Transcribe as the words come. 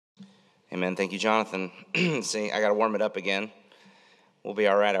Amen. Thank you, Jonathan. See, I got to warm it up again. We'll be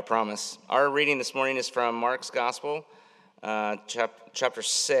all right, I promise. Our reading this morning is from Mark's Gospel, chapter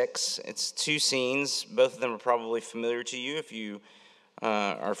 6. It's two scenes. Both of them are probably familiar to you if you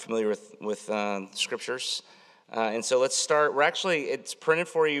are familiar with scriptures. And so let's start. It's printed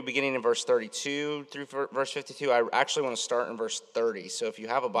for you beginning in verse 32 through verse 52. I actually want to start in verse 30. So if you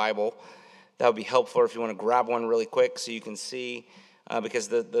have a Bible, that would be helpful if you want to grab one really quick so you can see. Because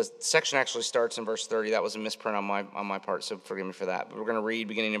the section actually starts in verse 30. That was a misprint on my part, so forgive me for that. But we're going to read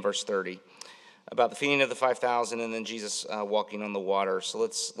beginning in verse 30 about the feeding of the 5,000 and then Jesus walking on the water. So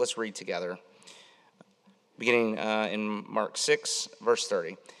let's read together. Beginning in Mark 6, verse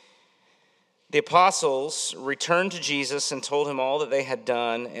 30. The apostles returned to Jesus and told him all that they had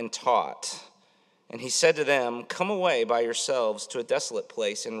done and taught. And he said to them, "Come away by yourselves to a desolate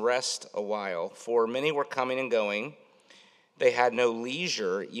place and rest a while, for many were coming and going. They had no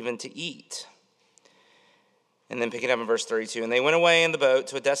leisure even to eat." And then picking up in verse 32, and they went away in the boat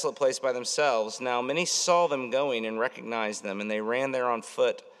to a desolate place by themselves. Now many saw them going and recognized them, and they ran there on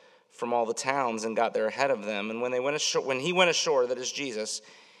foot from all the towns and got there ahead of them. And when he went ashore, that is Jesus,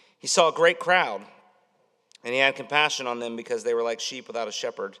 he saw a great crowd, and he had compassion on them because they were like sheep without a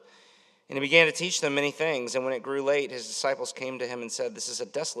shepherd. And he began to teach them many things. And when it grew late, his disciples came to him and said, "This is a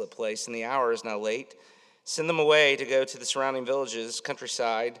desolate place, and the hour is now late. Send them away to go to the surrounding villages,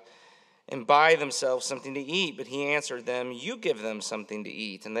 countryside, and buy themselves something to eat." But he answered them, "You give them something to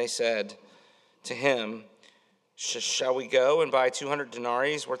eat." And they said to him, "Shall we go and buy 200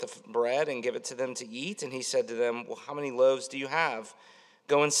 denarii worth of bread and give it to them to eat?" And he said to them, "Well, how many loaves do you have?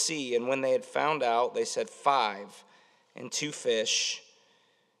 Go and see." And when they had found out, they said, 5, and 2 fish.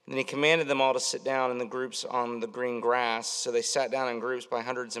 And then he commanded them all to sit down in the groups on the green grass. So they sat down in groups by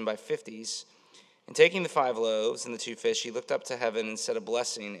hundreds and by 50s. And taking the 5 loaves and the 2 fish, he looked up to heaven and said a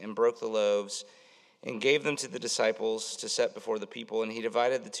blessing and broke the loaves and gave them to the disciples to set before the people. And he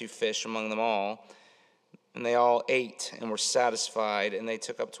divided the 2 fish among them all. And they all ate and were satisfied. And they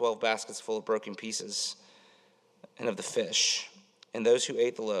took up 12 baskets full of broken pieces and of the fish. And those who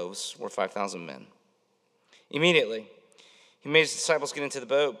ate the loaves were 5,000 men. Immediately, he made his disciples get into the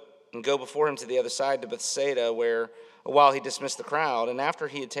boat and go before him to the other side to Bethsaida, where while he dismissed the crowd. And after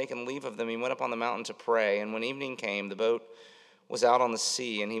he had taken leave of them, he went up on the mountain to pray. And when evening came, the boat was out on the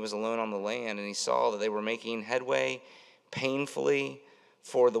sea, and he was alone on the land. And he saw that they were making headway painfully,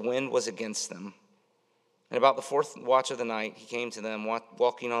 for the wind was against them. And about the 4th watch of the night, he came to them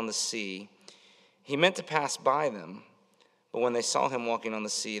walking on the sea. He meant to pass by them, but when they saw him walking on the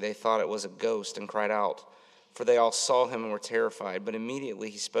sea, they thought it was a ghost and cried out, for they all saw him and were terrified. But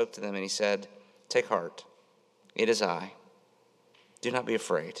immediately he spoke to them, and he said, "Take heart. It is I. Do not be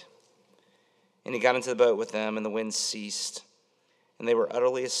afraid." And he got into the boat with them, and the wind ceased. And they were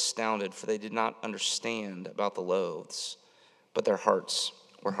utterly astounded, for they did not understand about the loaves, but their hearts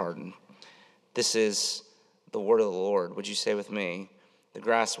were hardened. This is the word of the Lord. Would you say with me, "The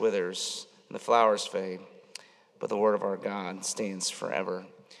grass withers and the flowers fade, but the word of our God stands forever."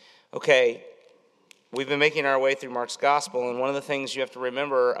 Okay. We've been making our way through Mark's Gospel, and one of the things you have to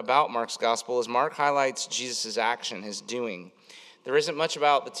remember about Mark's Gospel is Mark highlights Jesus' action, his doing. There isn't much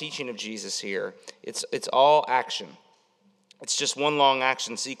about the teaching of Jesus here. It's all action. It's just one long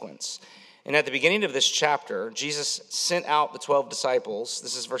action sequence. And at the beginning of this chapter, Jesus sent out the 12 disciples.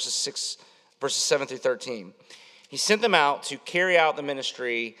 This is verses 7 through 13. He sent them out to carry out the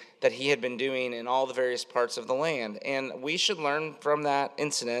ministry that he had been doing in all the various parts of the land. And we should learn from that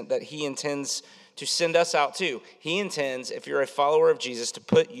incident that he intends to send us out too. He intends, if you're a follower of Jesus, to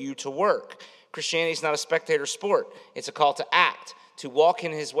put you to work. Christianity is not a spectator sport. It's a call to act, to walk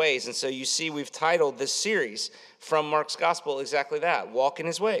in his ways. And so you see we've titled this series from Mark's Gospel exactly that, Walk in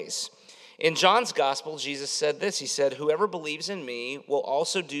His Ways. In John's Gospel, Jesus said this. He said, "Whoever believes in me will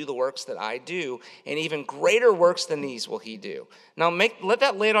also do the works that I do, and even greater works than these will he do." Now let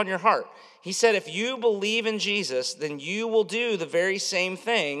that land on your heart. He said, if you believe in Jesus, then you will do the very same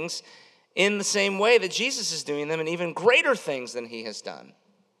things in the same way that Jesus is doing them, and even greater things than he has done.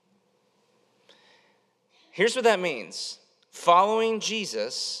 Here's what that means. Following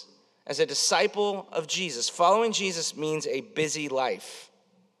Jesus as a disciple of Jesus, following Jesus means a busy life,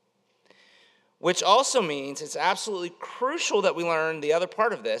 which also means it's absolutely crucial that we learn the other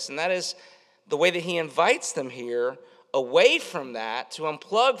part of this, and that is the way that he invites them here away from that, to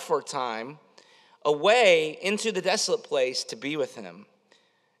unplug for a time, away into the desolate place to be with him.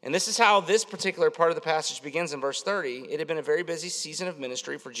 And this is how this particular part of the passage begins in verse 30. It had been a very busy season of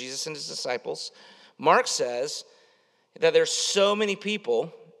ministry for Jesus and his disciples. Mark says that there's so many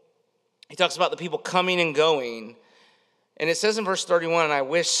people. He talks about the people coming and going. And it says in verse 31, and I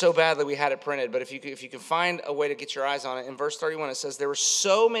wish so badly we had it printed, but if you can find a way to get your eyes on it, in verse 31 it says, there were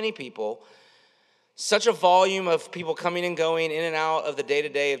so many people, such a volume of people coming and going in and out of the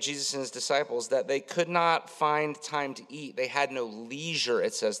day-to-day of Jesus and his disciples that they could not find time to eat. They had no leisure,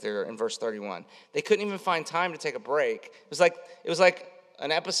 it says there in verse 31. They couldn't even find time to take a break. It was like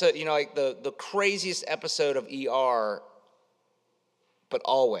an episode, like the craziest episode of ER, but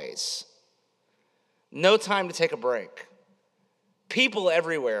always. No time to take a break. People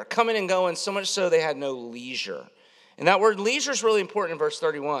everywhere, coming and going, so much so they had no leisure. And that word leisure is really important in verse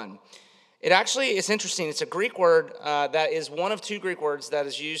 31. It's interesting. It's a Greek word that is one of two Greek words that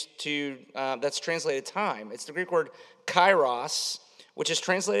is used that's translated time. It's the Greek word kairos, which is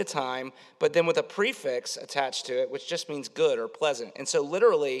translated time, but then with a prefix attached to it, which just means good or pleasant. And so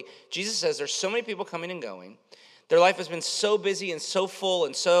literally, Jesus says there's so many people coming and going. Their life has been so busy and so full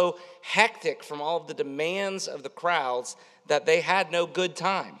and so hectic from all of the demands of the crowds that they had no good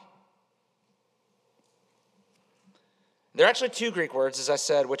time. There are actually two Greek words, as I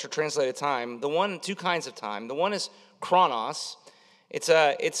said, which are translated time. Two kinds of time. The one is chronos.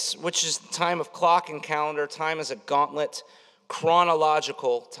 Which is time of clock and calendar. Time is a gauntlet,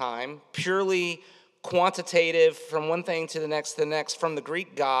 chronological time, purely quantitative from one thing to the next, from the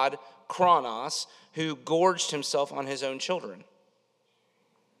Greek god Chronos, who gorged himself on his own children,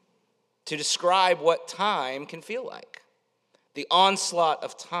 to describe what time can feel like, the onslaught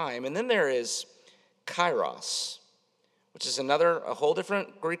of time. And then there is kairos, which is a whole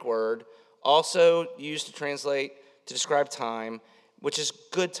different Greek word, also used to describe time, which is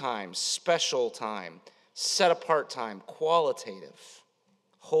good time, special time, set apart time, qualitative,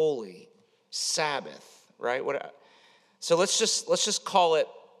 holy, Sabbath, right? So let's just call it.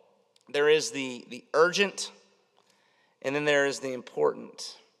 There is the urgent, and then there is the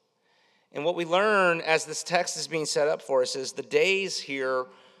important. And what we learn as this text is being set up for us is the days here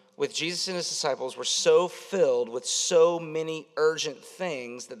with Jesus and his disciples were so filled with so many urgent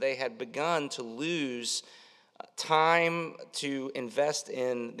things that they had begun to lose time to invest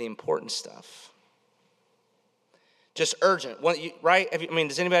in the important stuff. Just urgent, right? Do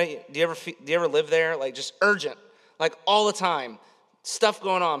you ever live there? Like just urgent, like all the time, stuff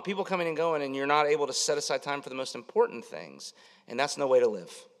going on, people coming and going, and you're not able to set aside time for the most important things, and that's no way to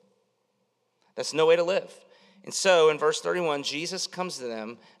live. That's no way to live. And so in verse 31, Jesus comes to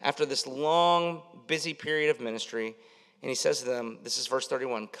them after this long, busy period of ministry, and he says to them, this is verse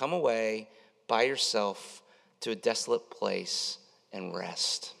 31, come away by yourself to a desolate place and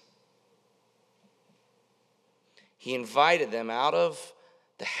rest. He invited them out of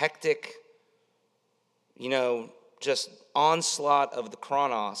the hectic, just onslaught of the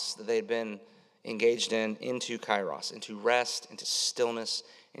chronos that they had been engaged in into kairos, into rest, into stillness,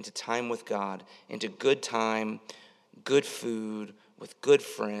 into time with God, into good time, good food, with good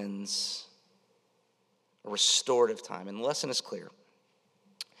friends, a restorative time. And the lesson is clear.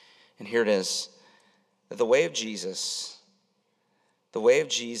 And here it is, that the way of Jesus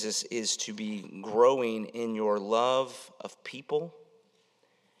is to be growing in your love of people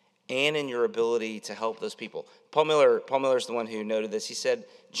and in your ability to help those people. Paul Miller is the one who noted this. He said,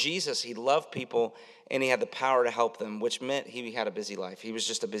 Jesus, he loved people and he had the power to help them, which meant he had a busy life. He was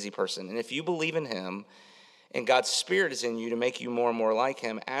just a busy person. And if you believe in him and God's Spirit is in you to make you more and more like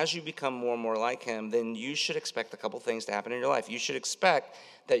him, as you become more and more like him, then you should expect a couple things to happen in your life. You should expect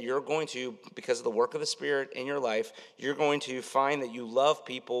that you're going to, because of the work of the Spirit in your life, you're going to find that you love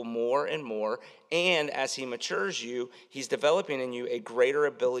people more and more. And as he matures you, he's developing in you a greater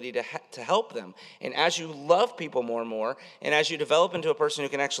ability to help them. And as you love people more and more, and as you develop into a person who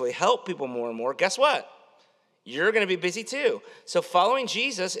can actually help people more and more, guess what? You're going to be busy too. So following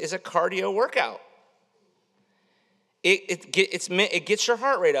Jesus is a cardio workout. It gets your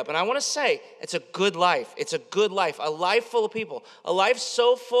heart rate up. And I want to say, it's a good life. It's a good life. A life full of people. A life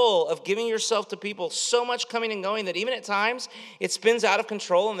so full of giving yourself to people, so much coming and going that even at times it spins out of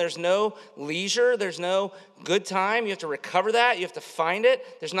control and there's no leisure. There's no good time. You have to recover that. You have to find it.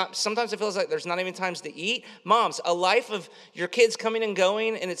 Sometimes it feels like there's not even times to eat. Moms, a life of your kids coming and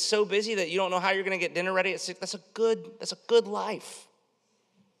going and it's so busy that you don't know how you're going to get dinner ready at 6. That's a good life.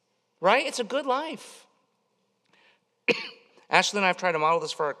 Right? It's a good life. Ashley and I have tried to model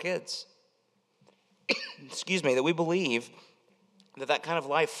this for our kids. That we believe that kind of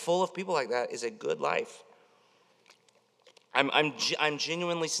life full of people like that is a good life. I'm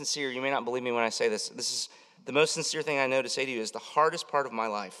genuinely sincere. You may not believe me when I say this. This is the most sincere thing I know to say to you is the hardest part of my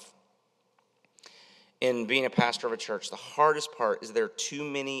life in being a pastor of a church. The hardest part is there are too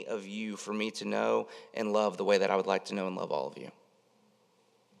many of you for me to know and love the way that I would like to know and love all of you.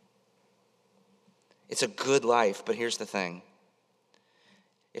 It's a good life, but here's the thing.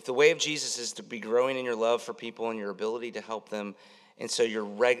 If the way of Jesus is to be growing in your love for people and your ability to help them, and so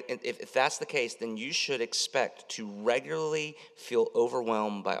if that's the case, then you should expect to regularly feel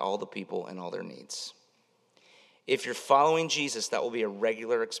overwhelmed by all the people and all their needs. If you're following Jesus, that will be a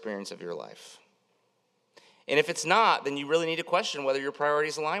regular experience of your life. And if it's not, then you really need to question whether your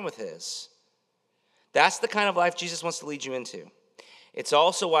priorities align with his. That's the kind of life Jesus wants to lead you into. It's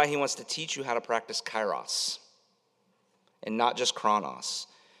also why he wants to teach you how to practice kairos and not just chronos.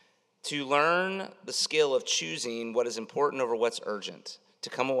 To learn the skill of choosing what is important over what's urgent,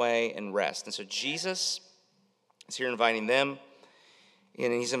 to come away and rest. And so Jesus is here inviting them,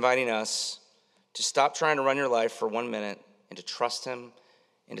 and he's inviting us to stop trying to run your life for 1 minute and to trust him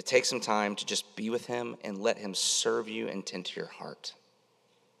and to take some time to just be with him and let him serve you and tend to your heart.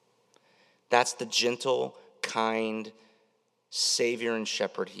 That's the gentle, kind Savior and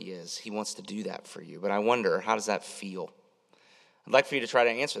shepherd he is. He wants to do that for you. But I wonder, how does that feel? I'd like for you to try to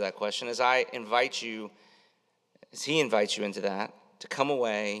answer that question as he invites you into that, to come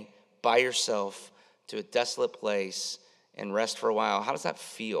away by yourself to a desolate place and rest for a while. How does that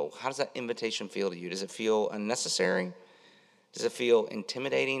feel? How does that invitation feel to you? Does it feel unnecessary? Does it feel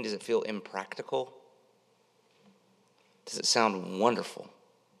intimidating? Does it feel impractical? Does it sound wonderful?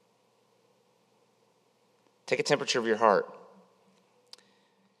 Take a temperature of your heart.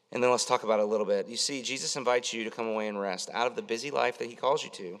 And then let's talk about it a little bit. You see, Jesus invites you to come away and rest out of the busy life that he calls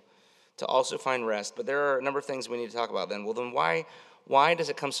you to also find rest. But there are a number of things we need to talk about then. Well, then why does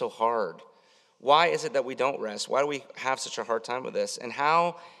it come so hard? Why is it that we don't rest? Why do we have such a hard time with this? And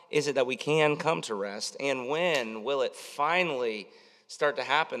how is it that we can come to rest? And when will it finally start to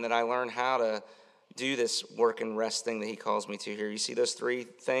happen that I learn how to do this work and rest thing that he calls me to here? You see those 3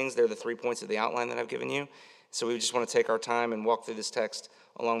 things? They're the 3 points of the outline that I've given you. So we just want to take our time and walk through this text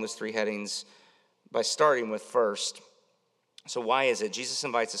along those 3 headings by starting with first. So why is it? Jesus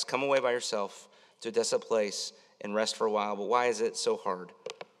invites us, come away by yourself to a desolate place and rest for a while. But why is it so hard?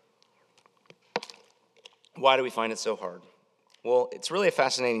 Why do we find it so hard? Well, it's really a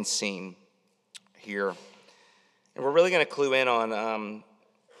fascinating scene here. And we're really going to clue in on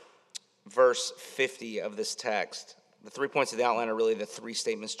verse 50 of this text. The 3 points of the outline are really the 3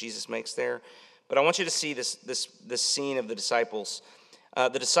 statements Jesus makes there. But I want you to see this scene of the disciples.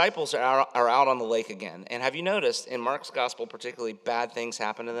 The disciples are out on the lake again. And have you noticed, in Mark's gospel particularly, bad things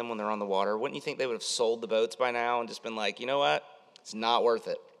happen to them when they're on the water? Wouldn't you think they would have sold the boats by now and just been like, you know what? It's not worth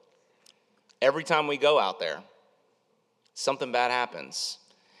it. Every time we go out there, something bad happens.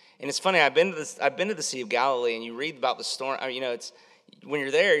 And it's funny, I've been to the Sea of Galilee, and you read about the storm. I mean, it's when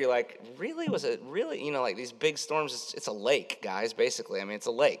you're there, you're like, really? Was it really? Like these big storms, it's a lake, guys, basically. I mean, it's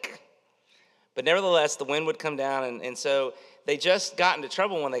a lake. But nevertheless, the wind would come down, and so they just got into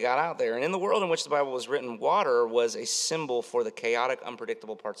trouble when they got out there. And in the world in which the Bible was written, water was a symbol for the chaotic,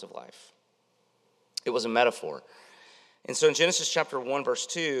 unpredictable parts of life. It was a metaphor. And so in Genesis chapter 1, verse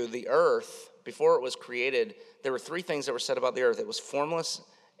 2, the earth, before it was created, there were 3 things that were said about the earth. It was formless,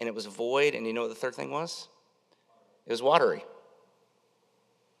 and it was void, and you know what the third thing was? It was watery.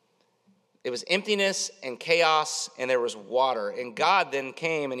 It was emptiness and chaos, and there was water. And God then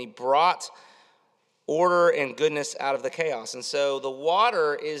came, and he brought order and goodness out of the chaos. And so the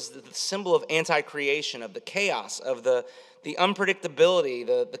water is the symbol of anti-creation, of the chaos, of the unpredictability,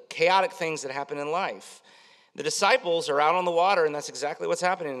 the chaotic things that happen in life. The disciples are out on the water, and that's exactly what's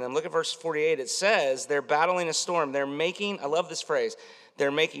happening to them. Look at verse 48. It says they're battling a storm. They're making, I love this phrase,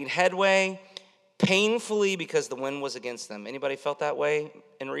 they're making headway painfully because the wind was against them. Anybody felt that way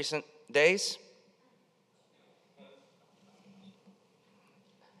in recent days?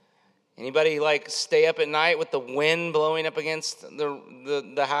 Anybody stay up at night with the wind blowing up against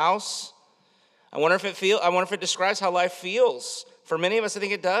the house? I wonder if it describes how life feels. For many of us, I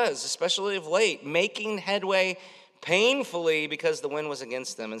think it does, especially of late, making headway painfully because the wind was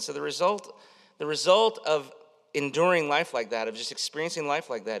against them. And so the result of enduring life like that, of just experiencing life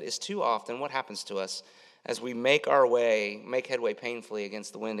like that, is too often what happens to us as we make headway painfully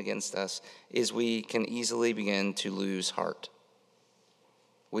against the wind against us, is we can easily begin to lose heart.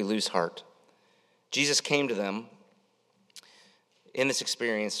 We lose heart. Jesus came to them in this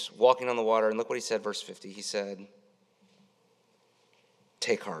experience, walking on the water, and look what he said, verse 50. He said,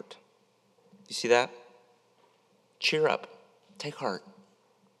 take heart. You see that? Cheer up. Take heart.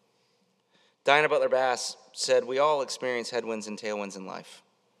 Diana Butler Bass said, we all experience headwinds and tailwinds in life.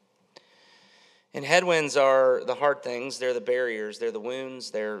 And headwinds are the hard things. They're the barriers. They're the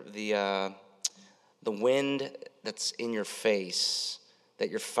wounds. They're the wind that's in your face that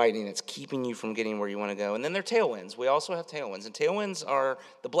you're fighting that's keeping you from getting where you want to go. And then there are tailwinds. We also have tailwinds. And tailwinds are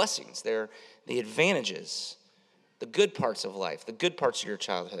the blessings. They're the advantages, the good parts of life, the good parts of your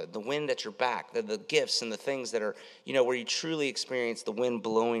childhood, the wind at your back, the gifts and the things that are, where you truly experience the wind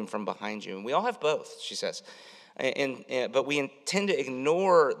blowing from behind you. And we all have both, she says. But we tend to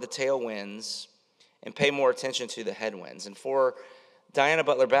ignore the tailwinds and pay more attention to the headwinds. And for Diana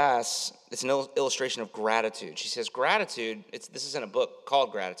Butler Bass, it's an illustration of gratitude. She says gratitude, this is in a book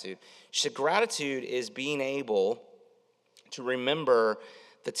called Gratitude. She said gratitude is being able to remember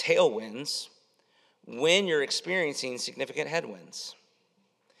the tailwinds when you're experiencing significant headwinds.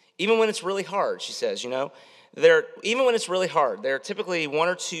 Even when it's really hard, she says, even when it's really hard, there are typically one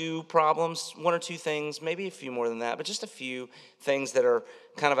or two problems, one or two things, maybe a few more than that, but just a few things that are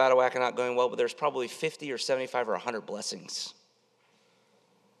kind of out of whack and not going well, but there's probably 50 or 75 or 100 blessings.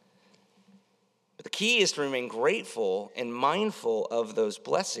 But the key is to remain grateful and mindful of those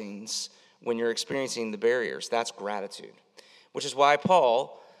blessings when you're experiencing the barriers. That's gratitude, which is why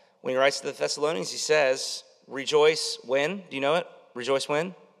Paul, when he writes to the Thessalonians, he says, rejoice when? Do you know it? Rejoice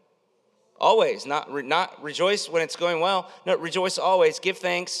when? Always. Not rejoice when it's going well. No, rejoice always. Give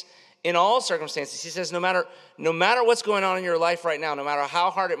thanks in all circumstances. He says no matter what's going on in your life right now, no matter how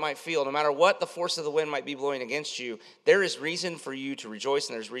hard it might feel, no matter what the force of the wind might be blowing against you, there is reason for you to rejoice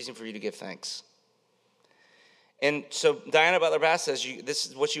and there's reason for you to give thanks. And so Diana Butler Bass says this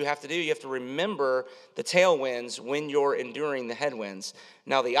is what you have to do. You have to remember the tailwinds when you're enduring the headwinds.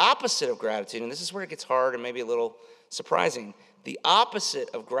 Now, the opposite of gratitude, and this is where it gets hard and maybe a little surprising, the opposite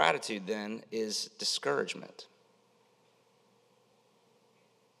of gratitude then is discouragement.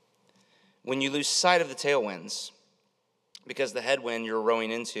 When you lose sight of the tailwinds because the headwind you're rowing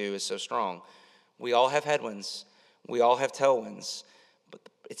into is so strong. We all have headwinds. We all have tailwinds.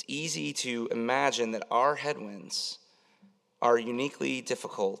 It's easy to imagine that our headwinds are uniquely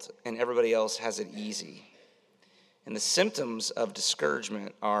difficult and everybody else has it easy. And the symptoms of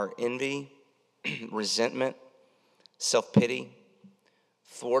discouragement are envy, resentment, self-pity,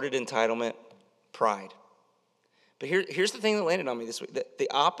 thwarted entitlement, pride. But here's the thing that landed on me this week.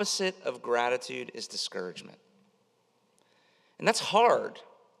 The opposite of gratitude is discouragement. And that's hard.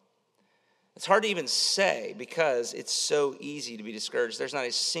 It's hard to even say because it's so easy to be discouraged. There's not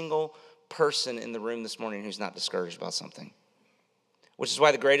a single person in the room this morning who's not discouraged about something. Which is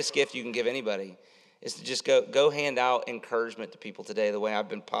why the greatest gift you can give anybody is to just go hand out encouragement to people today, the way I've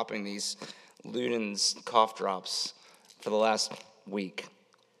been popping these Luden's cough drops for the last week.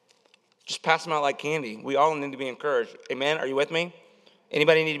 Just pass them out like candy. We all need to be encouraged. Amen? Are you with me?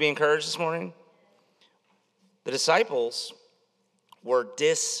 Anybody need to be encouraged this morning? The disciples were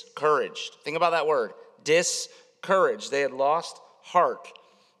discouraged. Think about that word, discouraged. They had lost heart.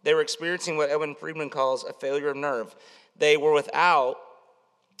 They were experiencing what Edwin Friedman calls a failure of nerve. They were without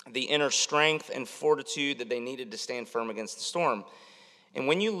the inner strength and fortitude that they needed to stand firm against the storm. And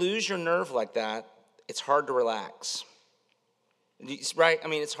when you lose your nerve like that, it's hard to relax. Right? I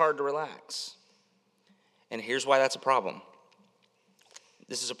mean, it's hard to relax. And here's why that's a problem.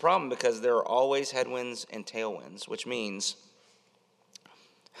 This is a problem because there are always headwinds and tailwinds, which means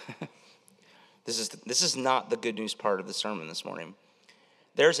this is not the good news part of the sermon this morning.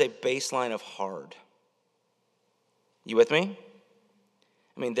 There's a baseline of hard. You with me?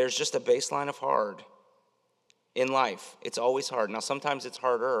 I mean, there's just a baseline of hard in life. It's always hard. Now, sometimes it's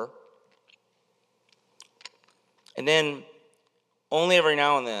harder. And then only every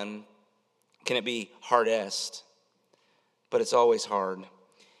now and then can it be hardest. But it's always hard.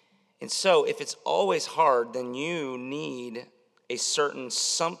 And so if it's always hard, then you need a certain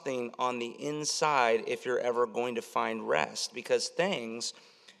something on the inside if you're ever going to find rest, because things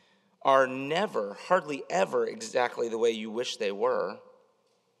are never, hardly ever exactly the way you wish they were.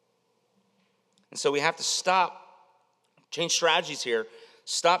 And so we have to change strategies here,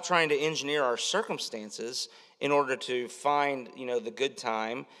 stop trying to engineer our circumstances in order to find, the good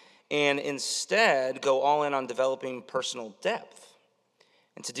time, and instead go all in on developing personal depth.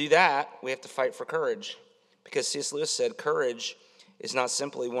 And to do that, we have to fight for courage. Because C.S. Lewis said, courage is not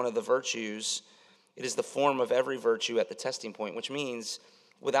simply one of the virtues, it is the form of every virtue at the testing point, which means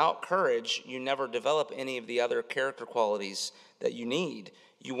without courage, you never develop any of the other character qualities that you need.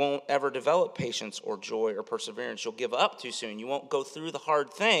 You won't ever develop patience or joy or perseverance. You'll give up too soon. You won't go through the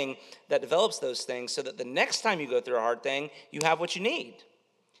hard thing that develops those things so that the next time you go through a hard thing, you have what you need.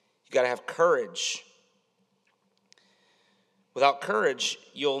 You got to have courage. Without courage,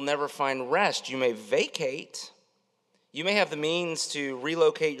 you'll never find rest. You may vacate. You may have the means to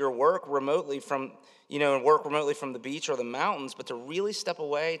relocate your work remotely from, and work remotely from the beach or the mountains, but to really step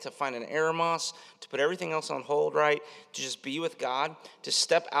away, to find an eremos, to put everything else on hold, right? To just be with God, to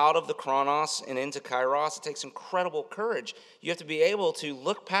step out of the chronos and into kairos, it takes incredible courage. You have to be able to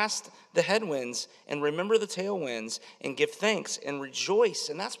look past the headwinds and remember the tailwinds and give thanks and rejoice.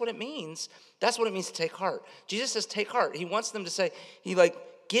 And that's what it means. That's what it means to take heart. Jesus says, take heart. He wants them to say,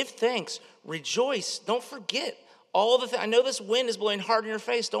 give thanks, rejoice, don't forget. All the I know this wind is blowing hard in your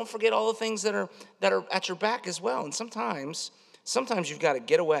face. Don't forget all the things that are at your back as well. And sometimes you've got to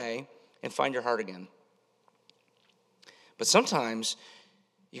get away and find your heart again. But sometimes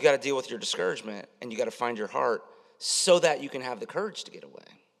you got to deal with your discouragement and you got to find your heart so that you can have the courage to get away.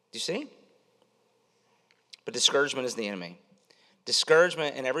 Do you see? But discouragement is the enemy.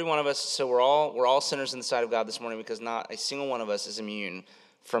 Discouragement, and every one of us. So we're all sinners in the sight of God this morning because not a single one of us is immune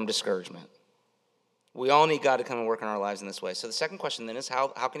from discouragement. We all need God to come and work in our lives in this way. So the second question then is, how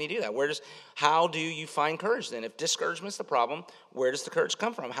can you do that? How do you find courage then? If discouragement's the problem, where does the courage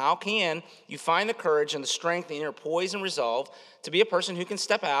come from? How can you find the courage and the strength, the inner poise and resolve to be a person who can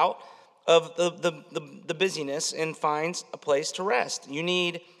step out of the busyness and finds a place to rest? You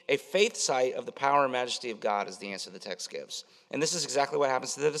need a faith sight of the power and majesty of God, is the answer the text gives. And this is exactly what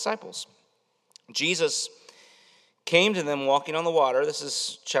happens to the disciples. Jesus came to them walking on the water. This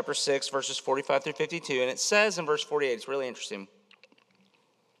is chapter 6, verses 45 through 52. And it says in verse 48, it's really interesting.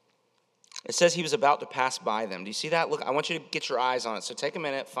 It says he was about to pass by them. Do you see that? Look, I want you to get your eyes on it. So take a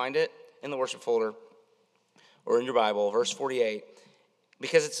minute, find it in the worship folder or in your Bible, verse 48,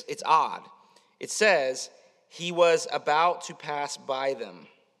 because it's odd. It says he was about to pass by them.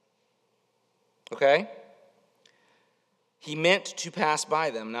 Okay? He meant to pass by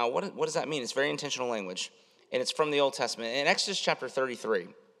them. Now, what does that mean? It's very intentional language. And it's from the Old Testament. In Exodus chapter 33,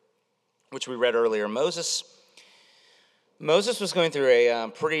 which we read earlier, Moses was going through a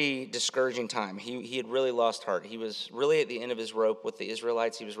pretty discouraging time. He had really lost heart. He was really at the end of his rope with the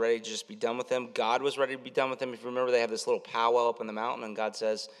Israelites. He was ready to just be done with them. God was ready to be done with them. If you remember, they have this little powwow up on the mountain, and God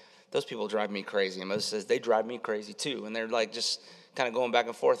says, those people drive me crazy. And Moses says, they drive me crazy too. And they're like just kind of going back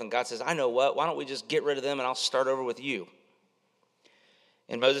and forth. And God says, I know what? Why don't we just get rid of them and I'll start over with you?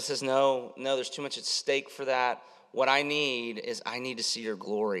 And Moses says, no, there's too much at stake for that. What I need to see your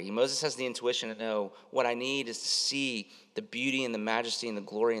glory. Moses has the intuition to know what I need is to see the beauty and the majesty and the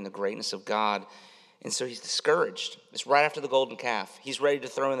glory and the greatness of God. And so he's discouraged. It's right after the golden calf. He's ready to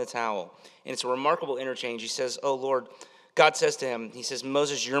throw in the towel. And it's a remarkable interchange. He says, oh, Lord, God says to him, he says,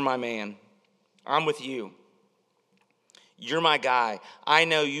 Moses, you're my man. I'm with you. You're my guy. I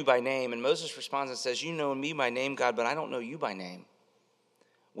know you by name. And Moses responds and says, you know me by name, God, but I don't know you by name.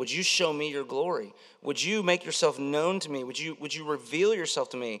 Would you show me your glory? Would you make yourself known to me? Would you reveal yourself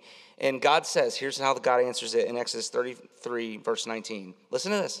to me? And God says, here's how God answers it in Exodus 33, verse 19.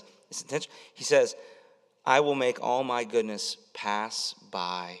 Listen to this. It's intentional. He says, I will make all my goodness pass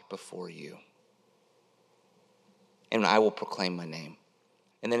by before you, and I will proclaim my name.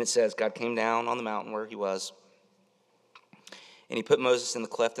 And then it says, God came down on the mountain where he was, and he put Moses in the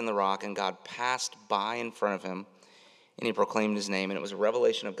cleft in the rock, and God passed by in front of him, and he proclaimed his name. And it was a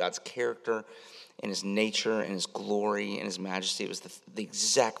revelation of God's character and his nature and his glory and his majesty. It was the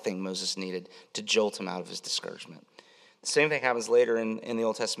exact thing Moses needed to jolt him out of his discouragement. The same thing happens later in the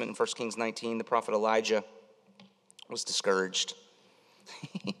Old Testament. In 1 Kings 19, the prophet Elijah was discouraged.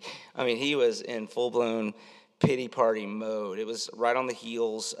 I mean, he was in full-blown pity party mode. It was right on the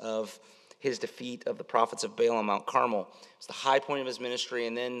heels of his defeat of the prophets of Baal on Mount Carmel. It was the high point of his ministry,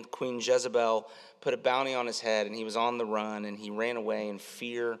 and then Queen Jezebel put a bounty on his head, and he was on the run, and he ran away in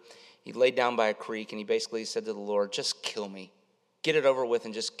fear. He laid down by a creek, and he basically said to the Lord, just kill me. Get it over with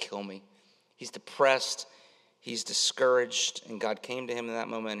and just kill me. He's depressed. He's discouraged, and God came to him in that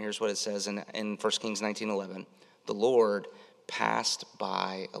moment, and here's what it says in 1 Kings 19:11. The Lord passed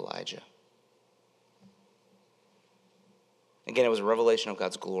by Elijah. Again, it was a revelation of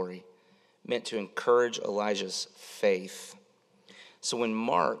God's glory, meant to encourage Elijah's faith. So when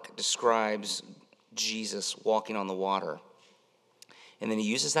Mark describes Jesus walking on the water, and then he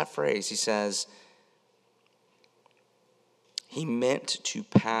uses that phrase, he says, he meant to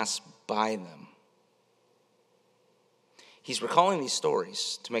pass by them. He's recalling these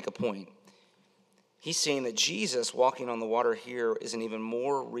stories to make a point. He's saying that Jesus walking on the water here is an even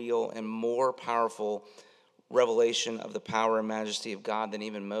more real and more powerful revelation of the power and majesty of God than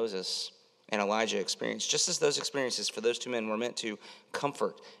even Moses and Elijah experienced. Just as those experiences for those two men were meant to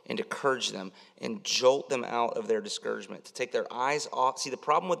comfort and encourage them and jolt them out of their discouragement, to take their eyes off. See, the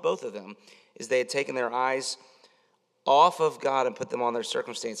problem with both of them is they had taken their eyes off of God and put them on their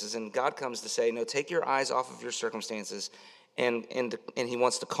circumstances. And God comes to say, no, take your eyes off of your circumstances and he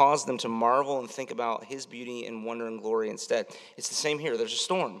wants to cause them to marvel and think about his beauty and wonder and glory instead. It's the same here. There's a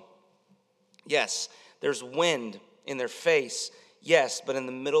storm. Yes, there's wind in their face. Yes, but in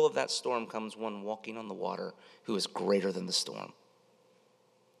the middle of that storm comes one walking on the water who is greater than the storm.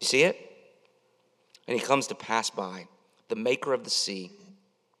 You see it? And he comes to pass by, the maker of the sea,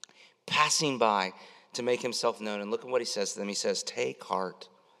 passing by to make himself known. And look at what he says to them. He says, take heart.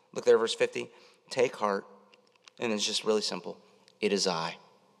 Look there, verse 50. Take heart. And it's just really simple. It is I.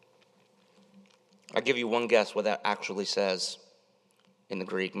 I'll give you one guess what that actually says in the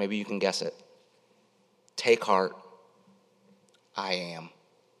Greek. Maybe you can guess it. Take heart. I am.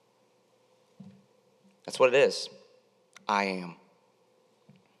 That's what it is. I am.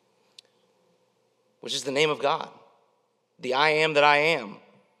 Which is the name of God. The I am that I am.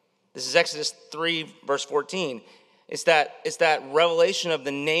 This is Exodus 3, verse 14. It's that revelation of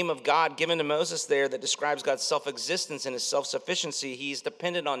the name of God given to Moses there that describes God's self-existence and his self-sufficiency. He's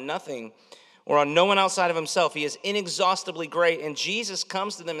dependent on nothing or on no one outside of himself. He is inexhaustibly great. And Jesus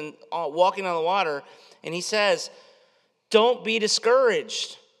comes to them and walking on the water, and he says, don't be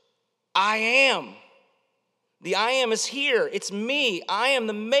discouraged. I am. The I am is here. It's me. I am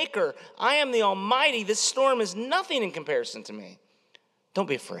the maker. I am the Almighty. This storm is nothing in comparison to me. Don't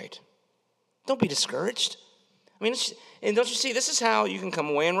be afraid. Don't be discouraged. I mean, and don't you see, this is how you can come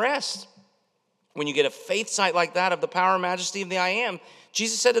away and rest. When you get a faith sight like that of the power and majesty of the I am,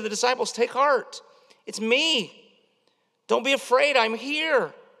 Jesus said to the disciples, take heart. It's me. Don't be afraid. I'm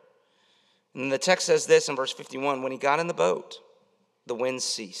here. And the text says this in verse 51, when he got in the boat, the wind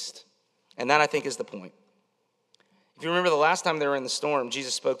ceased. And that, I think, is the point. If you remember the last time they were in the storm,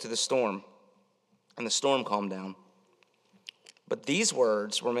 Jesus spoke to the storm, and the storm calmed down. But these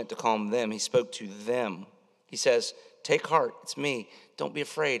words were meant to calm them. He spoke to them. He says, take heart, it's me. Don't be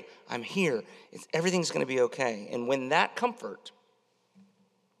afraid. I'm here. Everything's going to be okay. And when that comfort,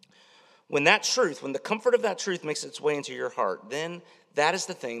 when the comfort of that truth makes its way into your heart, then that is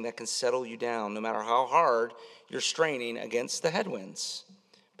the thing that can settle you down, no matter how hard you're straining against the headwinds.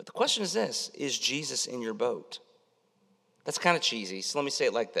 But the question is this, is Jesus in your boat? That's kind of cheesy, so let me say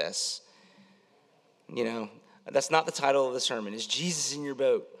it like this. That's not the title of the sermon. Is Jesus in your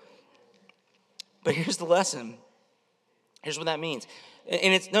boat? But here's the lesson. Here's what that means.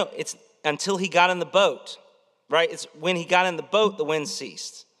 And it's until he got in the boat, right? It's when he got in the boat, the wind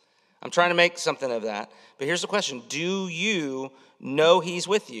ceased. I'm trying to make something of that. But here's the question. Do you know he's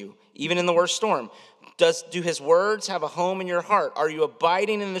with you, even in the worst storm? Do his words have a home in your heart? Are you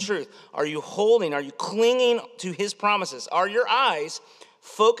abiding in the truth? Are you clinging to his promises? Are your eyes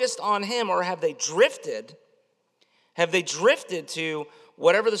focused on him, or have they drifted? Have they drifted to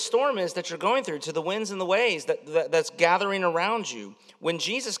whatever the storm is that you're going through, to the winds and the waves that's gathering around you? When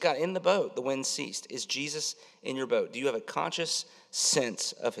Jesus got in the boat, the wind ceased. Is Jesus in your boat? Do you have a conscious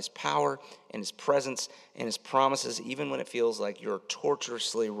sense of his power and his presence and his promises, even when it feels like you're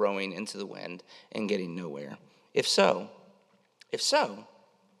tortuously rowing into the wind and getting nowhere? If so,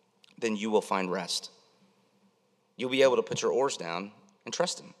 then you will find rest. You'll be able to put your oars down and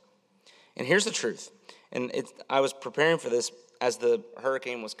trust him. And here's the truth. And I was preparing for this as the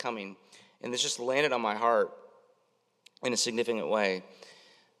hurricane was coming, and this just landed on my heart in a significant way.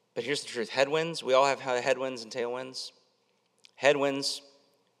 But here's the truth. Headwinds, we all have headwinds and tailwinds. Headwinds,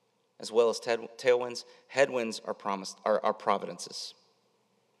 as well as tailwinds, headwinds are providences.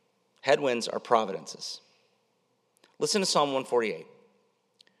 Headwinds are providences. Listen to Psalm 148.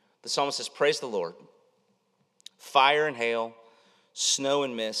 The psalmist says, praise the Lord. Fire and hail, snow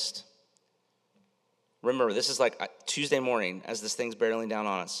and mist. Remember, this is like Tuesday morning as this thing's barreling down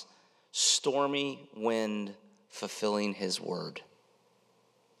on us. Stormy wind fulfilling his word.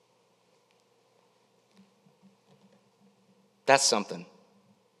 That's something.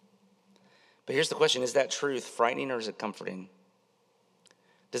 But here's the question. Is that truth frightening or is it comforting?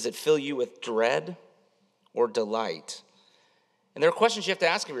 Does it fill you with dread or delight? And there are questions you have to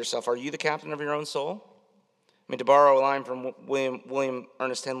ask of yourself. Are you the captain of your own soul? I mean, to borrow a line from William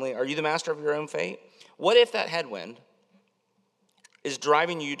Ernest Henley, are you the master of your own fate? What if that headwind is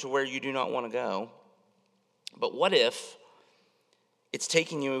driving you to where you do not want to go? But what if it's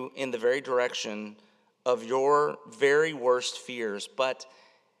taking you in the very direction of your very worst fears, but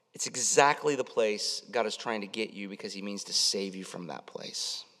it's exactly the place God is trying to get you because he means to save you from that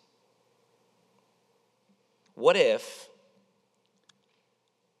place? What if,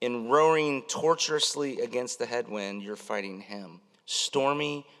 in rowing tortuously against the headwind, you're fighting him?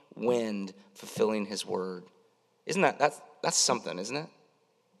 Stormy wind fulfilling his word. Isn't that's something, isn't it?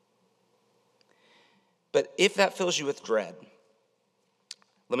 But if that fills you with dread,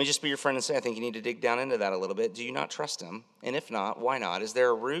 Let me just be your friend and say, I think you need to dig down into that a little bit. Do you not trust him? And if not, why not? Is there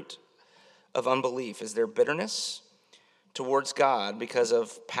a root of unbelief? Is there bitterness towards God because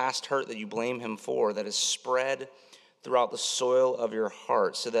of past hurt that you blame him for that is spread throughout the soil of your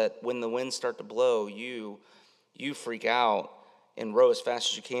heart, so that when the winds start to blow, you freak out and row as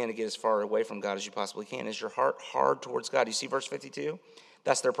fast as you can to get as far away from God as you possibly can? Is your heart hard towards God? You see verse 52?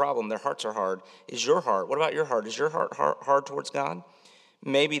 That's their problem. Their hearts are hard. Is your heart? What about your heart? Is your heart hard towards God?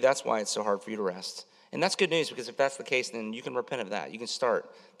 Maybe that's why it's so hard for you to rest. And that's good news, because if that's the case, then you can repent of that. You can start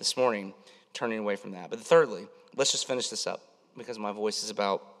this morning turning away from that. But thirdly, let's just finish this up, because my voice is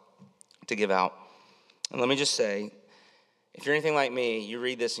about to give out. And let me just say, if you're anything like me, you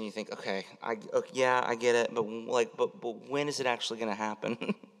read this and you think, okay, I get it, but when is it actually going to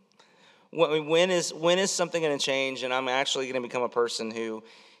happen? When is something going to change, and I'm actually going to become a person who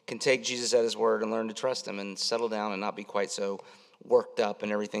can take Jesus at his word and learn to trust him and settle down and not be quite so worked up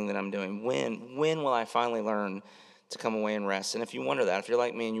in everything that I'm doing? When will I finally learn to come away and rest? And if you wonder that, if you're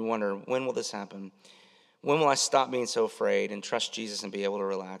like me and you wonder, when will this happen? When will I stop being so afraid and trust Jesus and be able to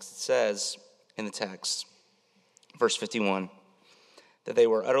relax? It says in the text, verse 51, that they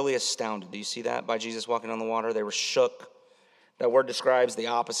were utterly astounded. Do you see that? By Jesus walking on the water, they were shook. That word describes the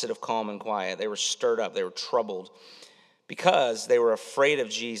opposite of calm and quiet. They were stirred up. They were troubled because they were afraid of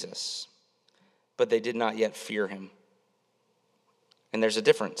Jesus, but they did not yet fear him. And there's a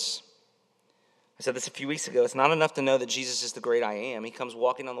difference. I said this a few weeks ago. It's not enough to know that Jesus is the great I am. He comes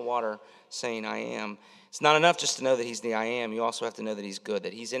walking on the water saying, I am. It's not enough just to know that he's the I am. You also have to know that he's good,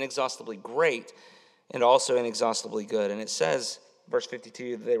 that he's inexhaustibly great and also inexhaustibly good. And it says, verse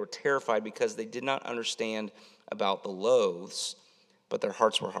 52, that they were terrified because they did not understand about the loaves, but their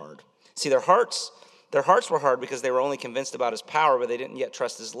hearts were hard. See, their hearts were hard because they were only convinced about his power, but they didn't yet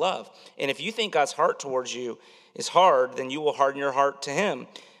trust his love. And if you think God's heart towards you is hard, then you will harden your heart to him.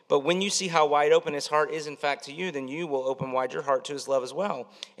 But when you see how wide open his heart is in fact to you, then you will open wide your heart to his love as well.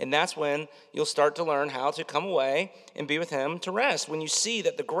 And that's when you'll start to learn how to come away and be with him to rest. When you see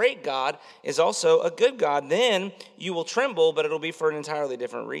that the great God is also a good God, then you will tremble, but it'll be for an entirely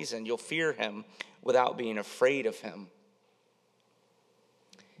different reason. You'll fear him without being afraid of him.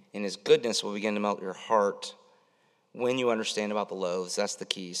 And his goodness will begin to melt your heart when you understand about the loaves. That's the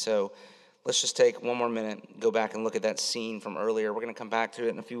key. So let's just take one more minute, go back and look at that scene from earlier. We're going to come back to it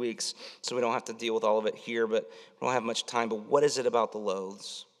in a few weeks, so we don't have to deal with all of it here, but we don't have much time. But what is it about the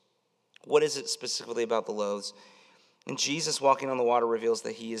loaves? What is it specifically about the loaves? And Jesus walking on the water reveals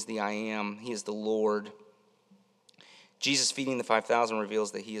that he is the I am. He is the Lord. Jesus feeding the 5,000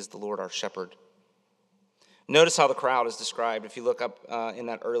 reveals that he is the Lord, our shepherd. Notice how the crowd is described. If you look up in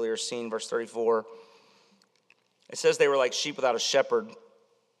that earlier scene, verse 34, it says they were like sheep without a shepherd.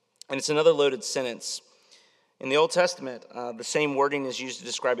 And it's another loaded sentence. In the Old Testament, the same wording is used to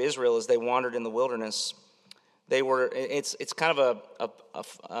describe Israel as they wandered in the wilderness. It's kind of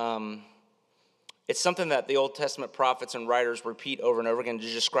it's something that the Old Testament prophets and writers repeat over and over again to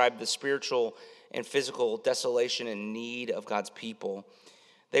describe the spiritual and physical desolation and need of God's people.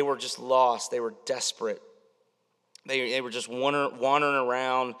 They were just lost. They were desperate. They were just wandering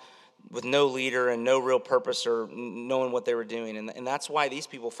around with no leader and no real purpose or knowing what they were doing. And that's why these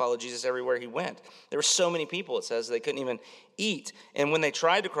people followed Jesus everywhere he went. There were so many people, it says, they couldn't even eat. And when they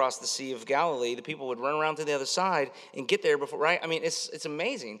tried to cross the Sea of Galilee, the people would run around to the other side and get there before, right? I mean, it's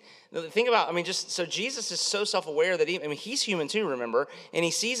amazing. Think about, so Jesus is so self-aware that he's human too, remember? And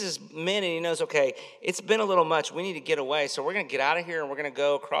he sees his men and he knows, okay, it's been a little much. We need to get away. So we're going to get out of here and we're going to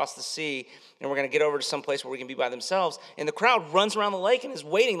go across the sea and we're going to get over to some place where we can be by themselves. And the crowd runs around the lake and is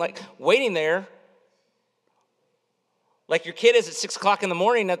waiting there. Like your kid is at 6 o'clock in the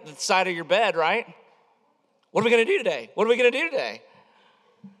morning at the side of your bed, right? What are we going to do today? What are we going to do today?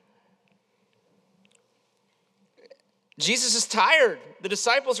 Jesus is tired. The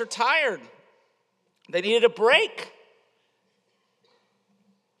disciples are tired. They needed a break.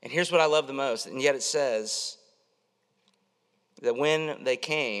 And here's what I love the most. And yet it says that when they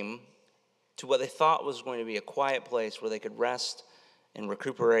came to what they thought was going to be a quiet place where they could rest and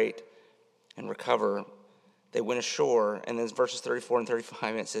recuperate and recover, they went ashore. And then verses 34 and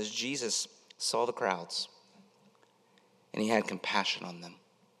 35, and it says, Jesus saw the crowds, and he had compassion on them.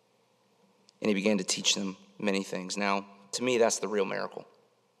 And he began to teach them many things. Now, to me, that's the real miracle,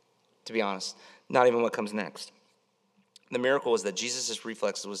 to be honest. Not even what comes next. The miracle was that Jesus'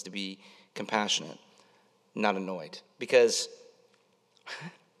 reflex was to be compassionate, not annoyed. Because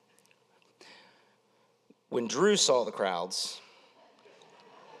when Drew saw the crowds,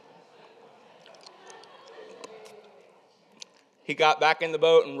 he got back in the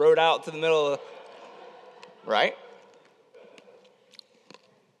boat and rowed out to the middle of right?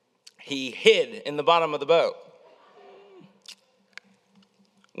 he hid in the bottom of the boat.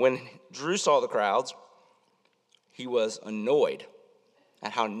 When Drew saw the crowds, he was annoyed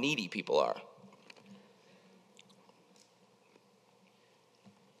at how needy people are.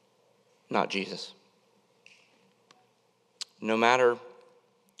 Not Jesus. No matter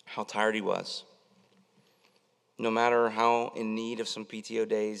how tired he was, no matter how in need of some PTO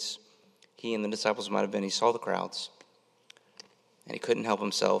days he and the disciples might have been, he saw the crowds and he couldn't help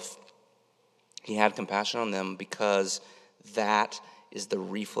himself. He had compassion on them because that is the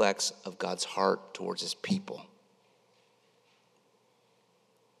reflex of God's heart towards his people.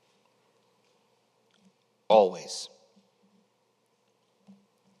 Always.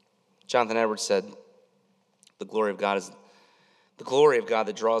 Jonathan Edwards said, the glory of God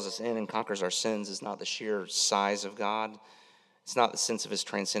that draws us in and conquers our sins is not the sheer size of God. It's not the sense of his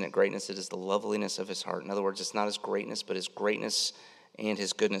transcendent greatness. It is the loveliness of his heart. In other words, it's not his greatness, but his greatness and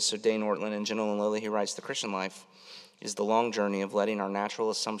his goodness. So Dane Ortlund in Gentle and Lowly, he writes, the Christian life is the long journey of letting our natural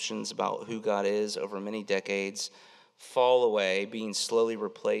assumptions about who God is over many decades fall away, being slowly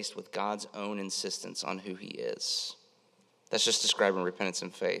replaced with God's own insistence on who he is. That's just describing repentance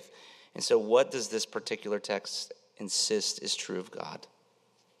and faith. And so what does this particular text insist is true of God?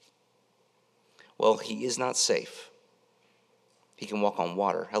 Well, he is not safe. He can walk on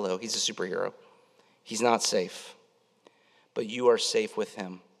water. Hello, he's a superhero. He's not safe. But you are safe with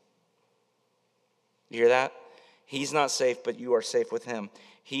him. You hear that? He's not safe, but you are safe with him.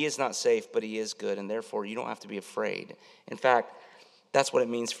 He is not safe, but he is good, and therefore you don't have to be afraid. In fact, that's what it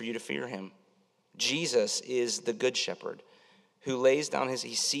means for you to fear him. Jesus is the good shepherd who lays down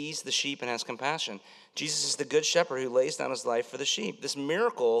he sees the sheep and has compassion. Jesus is the good shepherd who lays down his life for the sheep. This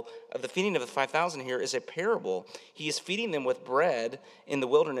miracle of the feeding of the 5,000 here is a parable. He is feeding them with bread in the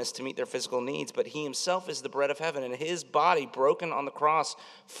wilderness to meet their physical needs, but he himself is the bread of heaven, and his body broken on the cross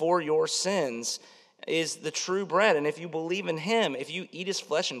for your sins is the true bread. And if you believe in him, if you eat his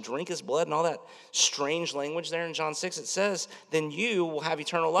flesh and drink his blood and all that strange language there in John 6, it says, then you will have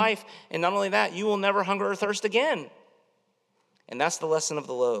eternal life. And not only that, you will never hunger or thirst again. And that's the lesson of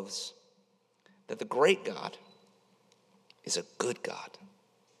the loaves, that the great God is a good God.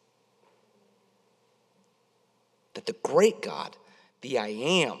 That the great God, the I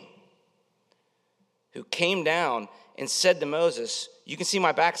am, who came down and said to Moses, you can see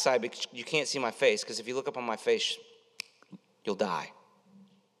my backside, but you can't see my face, because if you look up on my face, you'll die.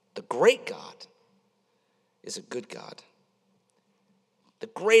 The great God is a good God. The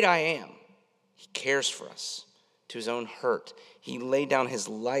great I am, he cares for us to his own hurt. He laid down his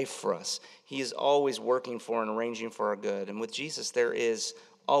life for us. He is always working for and arranging for our good. And with Jesus, there is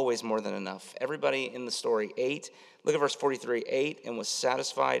always more than enough. Everybody in the story ate. Look at verse 43. Ate and was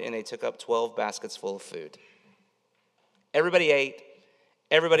satisfied, and they took up 12 baskets full of food. Everybody ate.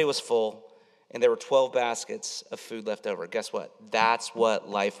 Everybody was full. And there were 12 baskets of food left over. Guess what? That's what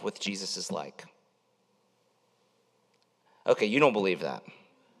life with Jesus is like. Okay, you don't believe that.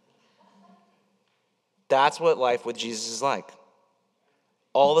 That's what life with Jesus is like.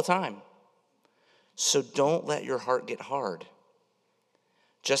 All the time. So don't let your heart get hard.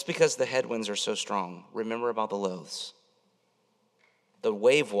 Just because the headwinds are so strong, remember about the loaves. The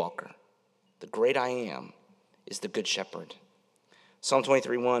wave walker, the great I am, is the good shepherd. Psalm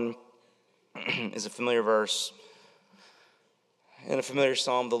 23:1 is a familiar verse. In a familiar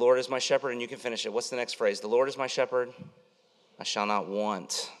psalm, the Lord is my shepherd, and you can finish it. What's the next phrase? The Lord is my shepherd, I shall not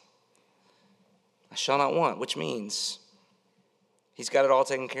want. I shall not want, which means he's got it all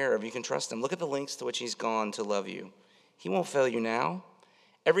taken care of. You can trust him. Look at the lengths to which he's gone to love you. He won't fail you now.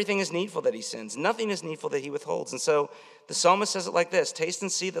 Everything is needful that he sends. Nothing is needful that he withholds. And so the psalmist says it like this: taste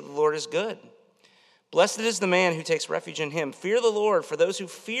and see that the Lord is good. Blessed is the man who takes refuge in him. Fear the Lord, for those who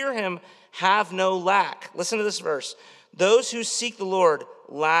fear him have no lack. Listen to this verse. Those who seek the Lord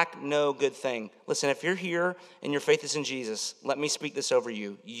lack no good thing. Listen, if you're here and your faith is in Jesus, let me speak this over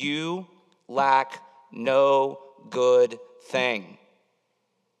you. You lack no good thing. I'm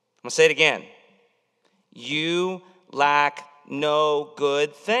going to say it again. You lack no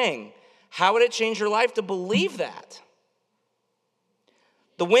good thing. How would it change your life to believe that?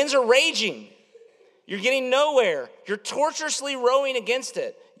 The winds are raging. You're getting nowhere. You're tortuously rowing against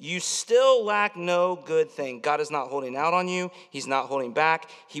it. You still lack no good thing. God is not holding out on you. He's not holding back.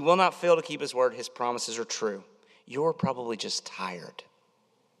 He will not fail to keep his word. His promises are true. You're probably just tired.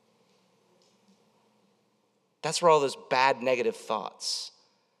 That's where all those bad negative thoughts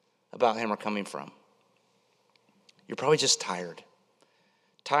about him are coming from. You're probably just tired.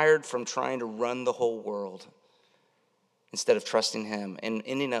 Tired from trying to run the whole world instead of trusting him, and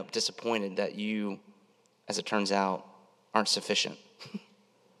ending up disappointed that you, as it turns out, aren't sufficient.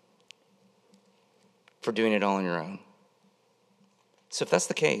 for doing it all on your own. So if that's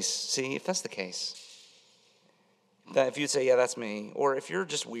the case, that if you'd say, yeah, that's me, or if you're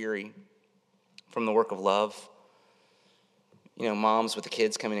just weary from the work of love, moms with the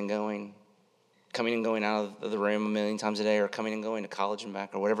kids coming and going out of the room a million times a day, or coming and going to college and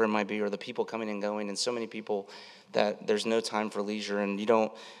back, or whatever it might be, or the people coming and going, and so many people that there's no time for leisure, and you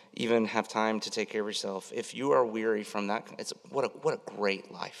don't even have time to take care of yourself. If you are weary from that, what a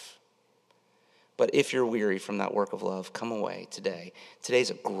great life. But if you're weary from that work of love, come away today. Today's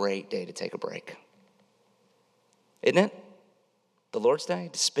a great day to take a break. Isn't it? The Lord's Day,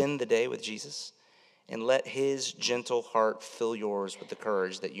 to spend the day with Jesus and let his gentle heart fill yours with the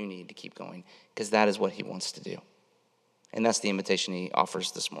courage that you need to keep going, because that is what he wants to do. And that's the invitation he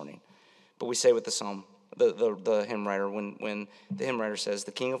offers this morning. But we say with the psalm, the hymn writer, when the hymn writer says,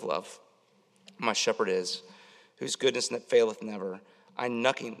 "The King of love, my shepherd is, whose goodness faileth never. I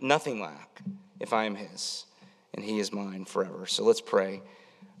nothing lack if I am his, and he is mine forever." So let's pray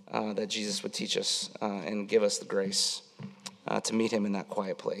that Jesus would teach us and give us the grace to meet him in that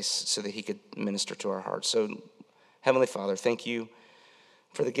quiet place so that he could minister to our hearts. So, Heavenly Father, thank you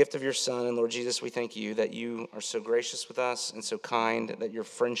for the gift of your Son. And Lord Jesus, we thank you that you are so gracious with us and so kind, that your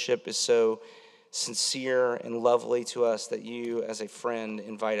friendship is so sincere and lovely to us, that you as a friend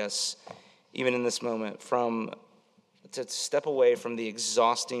invite us, even in this moment, to step away from the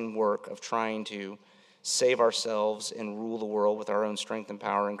exhausting work of trying to save ourselves and rule the world with our own strength and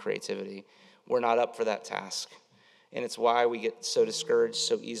power and creativity. We're not up for that task. And it's why we get so discouraged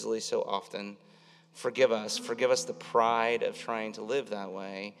so easily, so often. Forgive us the pride of trying to live that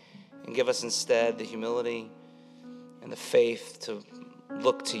way, and give us instead the humility and the faith to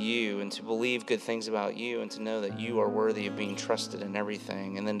look to you and to believe good things about you and to know that you are worthy of being trusted in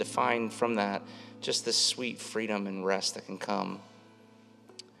everything, and then to find from that just this sweet freedom and rest that can come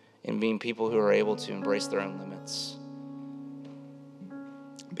in being people who are able to embrace their own limits,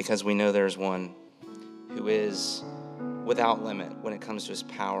 because we know there's one who is without limit when it comes to his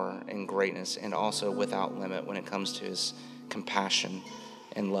power and greatness, and also without limit when it comes to his compassion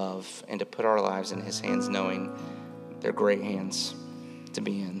and love, and to put our lives in his hands, knowing they're great hands to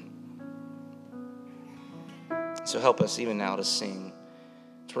be in. So help us even now to sing,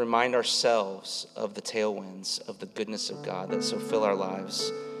 to remind ourselves of the tailwinds of the goodness of God that so fill our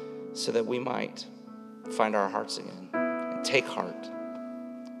lives, so that we might find our hearts again and take heart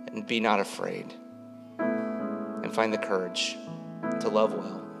and be not afraid, and find the courage to love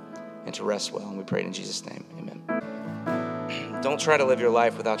well and to rest well. And we pray it in Jesus' name. Amen. Don't try to live your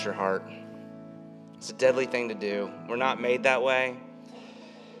life without your heart. It's a deadly thing to do. We're not made that way.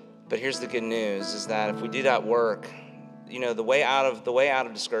 But here's the good news, is that if we do that work, the way out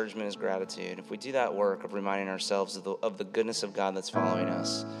of discouragement is gratitude. If we do that work of reminding ourselves of the goodness of God that's following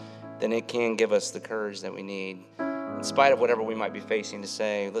us, then it can give us the courage that we need, in spite of whatever we might be facing, to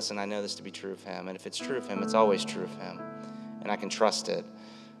say, listen, I know this to be true of him. And if it's true of him, it's always true of him. And I can trust it.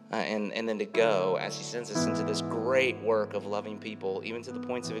 And then to go, as he sends us into this great work of loving people, even to the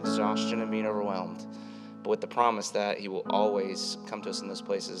points of exhaustion and being overwhelmed, but with the promise that he will always come to us in those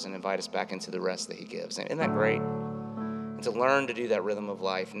places and invite us back into the rest that he gives. Isn't that great? And to learn to do that rhythm of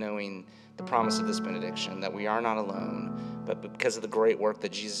life, knowing the promise of this benediction, that we are not alone, but because of the great work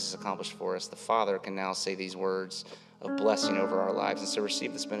that Jesus has accomplished for us, the Father can now say these words of blessing over our lives. And so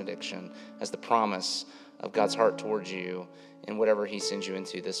receive this benediction as the promise of God's heart towards you in whatever he sends you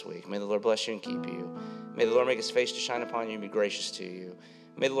into this week. May the Lord bless you and keep you. May the Lord make his face to shine upon you and be gracious to you.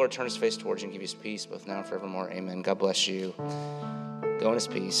 May the Lord turn his face towards you and give you his peace, both now and forevermore. Amen. God bless you. Go in his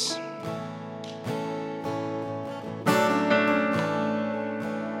peace.